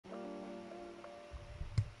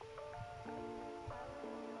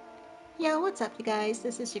Yo, what's up, you guys?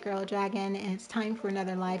 This is your girl Dragon, and it's time for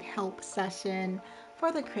another live help session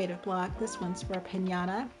for the creative block. This one's for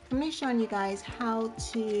Pinata. I'm going to be showing you guys how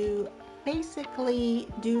to basically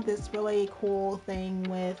do this really cool thing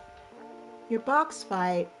with your box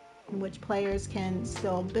fight, in which players can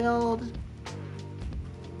still build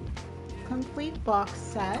complete box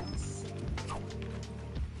sets.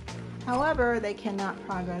 However, they cannot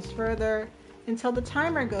progress further until the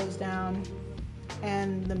timer goes down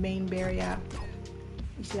and the main barrier,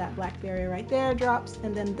 you see that black barrier right there, drops,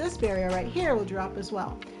 and then this barrier right here will drop as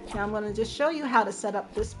well. Now I'm going to just show you how to set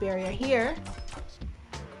up this barrier here,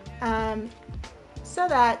 so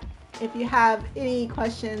that if you have any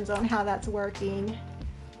questions on how that's working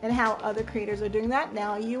and how other creators are doing that,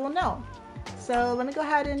 now you will know. So let me go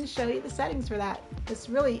ahead and show you the settings for that. It's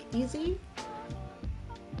really easy,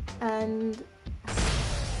 and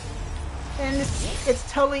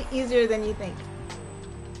it's totally easier than you think.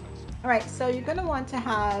 Alright, so you're going to want to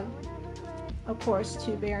have, of course,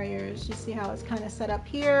 two barriers. You see how it's kind of set up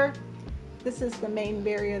here. This is the main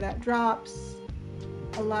barrier that drops.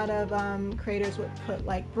 A lot of creators would put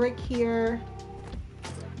like brick here.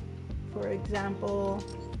 For example,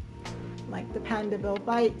 like the Panda Bill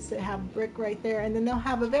Bites, they have brick right there. And then they'll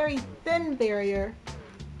have a very thin barrier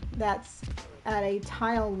that's at a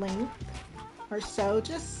tile length or so,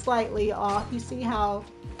 just slightly off. You see how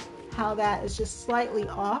that is just slightly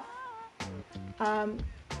off.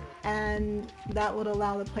 And that would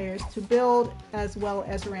allow the players to build as well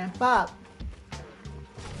as ramp up.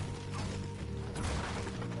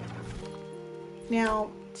 Now,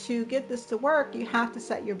 to get this to work, you have to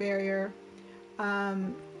set your barrier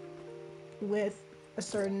with a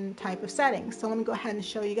certain type of setting. So let me go ahead and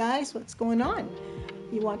show you guys what's going on.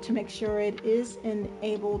 You want to make sure it is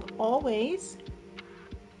enabled always,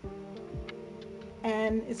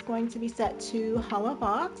 and it's going to be set to hollow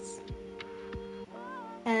box.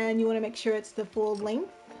 And you want to make sure it's the full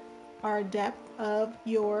length or depth of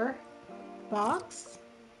your box.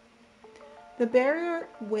 The barrier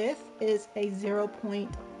width is a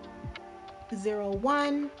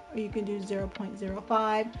 0.01, or you can do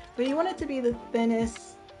 0.05, but you want it to be the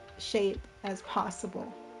thinnest shape as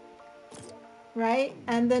possible, right?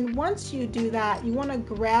 And then once you do that, you want to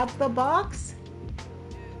grab the box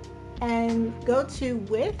and go to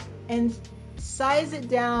width and size it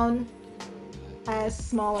down as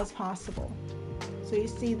small as possible. So you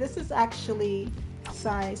see this is actually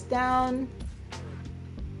sized down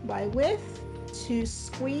by width to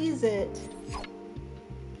squeeze it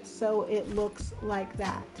so it looks like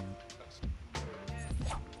that.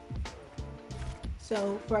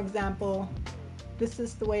 So for example, this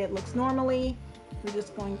is the way it looks normally. We're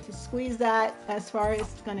just going to squeeze that as far as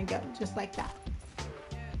it's going to go, just like that.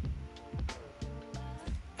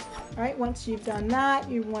 Alright, once you've done that,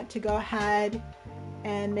 you want to go ahead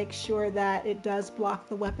and make sure that it does block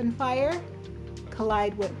the weapon fire.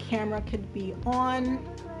 Collide what camera could be on.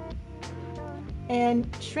 And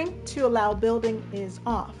shrink to allow building is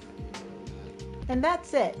off. And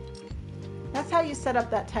that's it. That's how you set up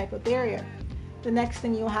that type of barrier. The next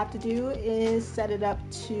thing you'll have to do is set it up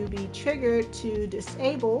to be triggered to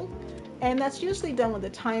disable. And that's usually done with a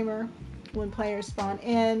timer when players spawn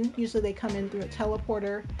in. Usually they come in through a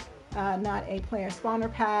teleporter, not a player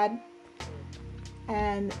spawner pad.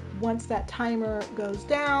 And once that timer goes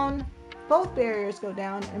down, both barriers go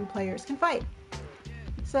down and players can fight.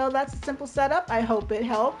 So that's a simple setup. I hope it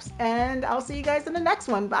helps, and I'll see you guys in the next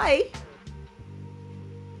one. Bye!